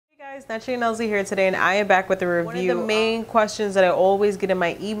Guys, NaturallyNellzy here today, and I am back with a review. One of the main questions that I always get in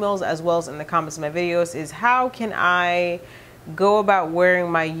my emails as well as in the comments of my videos is how can I go about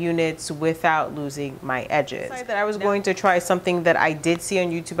wearing my units without losing my edges. I decided that I was going to try something that I did see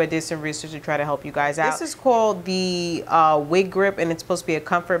on YouTube. I did some research to try to help you guys out. This is called the WIG grip, and it's supposed to be a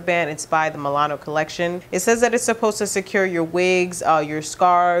comfort band. It's by the Milano collection. It says that it's supposed to secure your wigs, your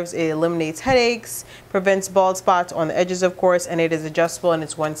scarves. It eliminates headaches, prevents bald spots on the edges, of course, and it is adjustable and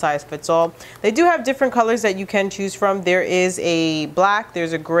it's one size fits all. They do have different colors that you can choose from. There is a black,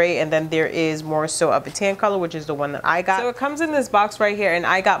 there's a gray, and then there is more so of a tan color, which is the one that I got. So it comes in this box right here, and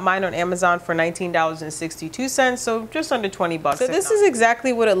I got mine on Amazon for $19.62, so just under 20 bucks. So this is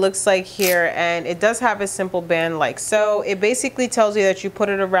exactly what it looks like here, and it does have a simple band like so. It basically tells you that you put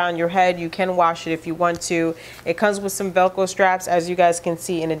it around your head. You can wash it if you want to. It comes with some Velcro straps, as you guys can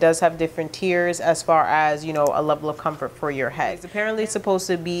see, and it does have different tiers as far as, you know, a level of comfort for your head. It's apparently supposed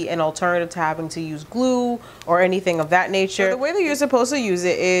to be an alternative to having to use glue or anything of that nature. So the way that you're supposed to use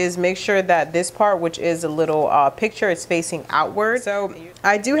it is make sure that this part, which is a little picture, it's facing outward. So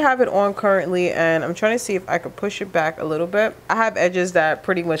I do have it on currently, and I'm trying to see if I could push it back a little bit. I have edges that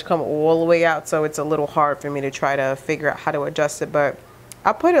pretty much come all the way out, so it's a little hard for me to try to figure out how to adjust it, but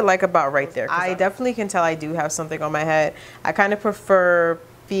I'll put it like about right there. I definitely can tell I do have something on my head. I kind of prefer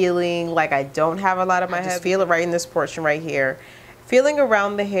feeling like I don't have a lot of my head. Just feel it right in this portion right here. Feeling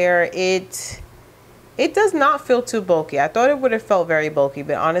around the hair, it does not feel too bulky. I thought it would have felt very bulky,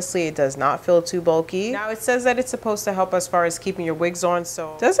 but honestly, it does not feel too bulky. Now, it says that it's supposed to help as far as keeping your wigs on,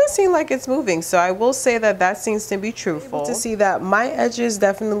 so it doesn't seem like it's moving. So I will say that that seems to be truthful. To see that my edges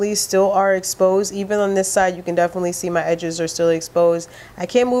definitely still are exposed. Even on this side, you can definitely see my edges are still exposed. I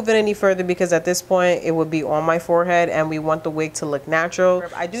can't move it any further because at this point, it would be on my forehead, and we want the wig to look natural.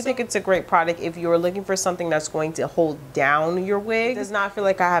 I do think it's a great product if you're looking for something that's going to hold down your wig. It does not feel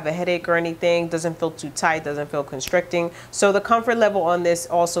like I have a headache or anything. Doesn't feel too tight, doesn't feel constricting. So the comfort level on this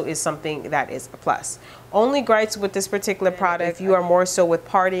also is something that is a plus. Only gripes with this particular product, if you are more so with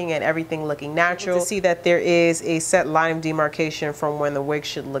partying and everything looking natural, to see that there is a set line of demarcation from when the wig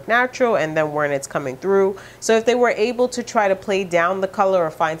should look natural and then when it's coming through. So if they were able to try to play down the color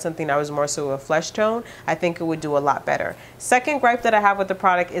or find something that was more so a flesh tone, I think it would do a lot better. Second gripe that I have with the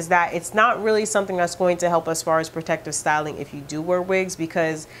product is that it's not really something that's going to help as far as protective styling if you do wear wigs,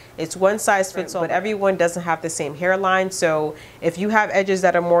 because it's one size fits all, but everyone doesn't have the same hairline. So if you have edges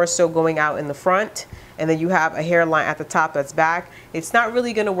that are more so going out in the front, and then you have a hairline at the top that's back, it's not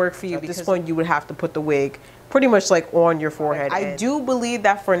really going to work for you. At this point, you would have to put the wig pretty much like on your forehead. I do believe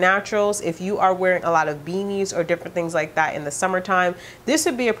that for naturals, if you are wearing a lot of beanies or different things like that in the summertime, this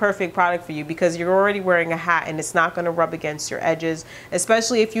would be a perfect product for you because you're already wearing a hat and it's not going to rub against your edges,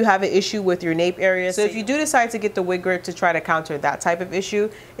 especially if you have an issue with your nape area. So if you do decide to get the wig grip to try to counter that type of issue,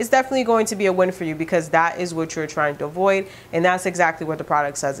 it's definitely going to be a win for you because that is what you're trying to avoid, and that's exactly what the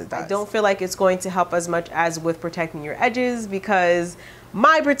product says it does. I don't feel like it's going to help as much as with protecting your edges because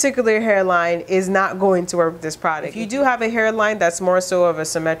my particular hairline is not going to work with this product. If you do have a hairline that's more so of a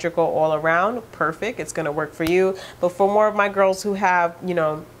symmetrical all around, perfect, it's going to work for you. But for more of my girls who have, you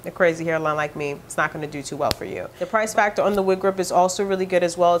know, a crazy hairline like me, it's not going to do too well for you. The price factor on the wig grip is also really good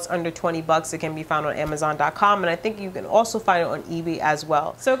as well. It's under 20 bucks. It can be found on Amazon.com, and I think you can also find it on eBay as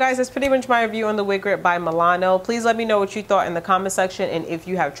well. So guys, that's pretty much my review on the wig grip by Milano. Please let me know what you thought in the comment section and if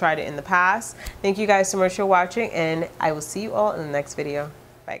you have tried it in the past. Thank you guys so much for watching, and I will see you all in the next video.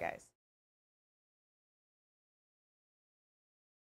 Bye guys.